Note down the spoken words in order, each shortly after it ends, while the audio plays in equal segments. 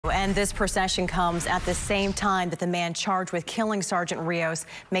And this procession comes at the same time that the man charged with killing Sergeant Rios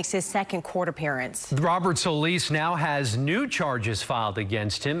makes his second court appearance. Robert Soliz now has new charges filed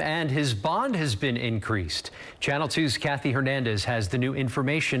against him, and his bond has been increased. Channel 2's Kathy Hernandez has the new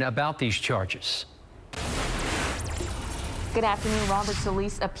information about these charges. Good afternoon. Robert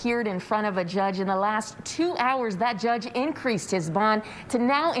Soliz appeared in front of a judge. In the last 2 hours, that judge increased his bond to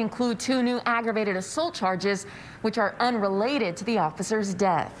now include 2 new aggravated assault charges, which are unrelated to the officer's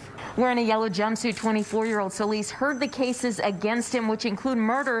death. Wearing a yellow jumpsuit, 24-year-old Soliz heard the cases against him, which include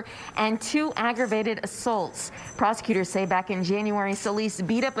murder and 2 aggravated assaults. Prosecutors say back in January, Soliz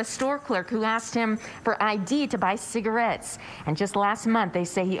beat up a store clerk who asked him for ID to buy cigarettes. And just last month, they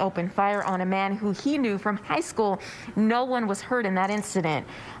say he opened fire on a man who he knew from high school. No one was hurt in that incident.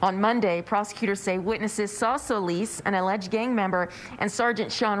 On Monday, prosecutors say witnesses saw Soliz, an alleged gang member, and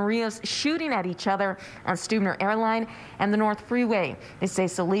Sergeant Sean Rios shooting at each other on Stubner Airline and the North Freeway. They say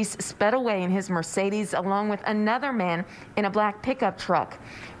Soliz sped away in his Mercedes along with another man in a black pickup truck.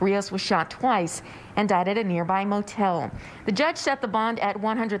 Rios was shot twice and died at a nearby motel. The judge set the bond at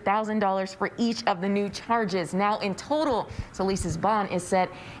 $100,000 for each of the new charges. Now in total, Soliz's bond is set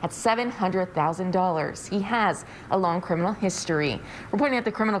at $700,000. He has a long criminal history. Reporting at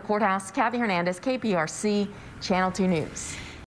the criminal courthouse, Kathy Hernandez, KPRC, Channel 2 News.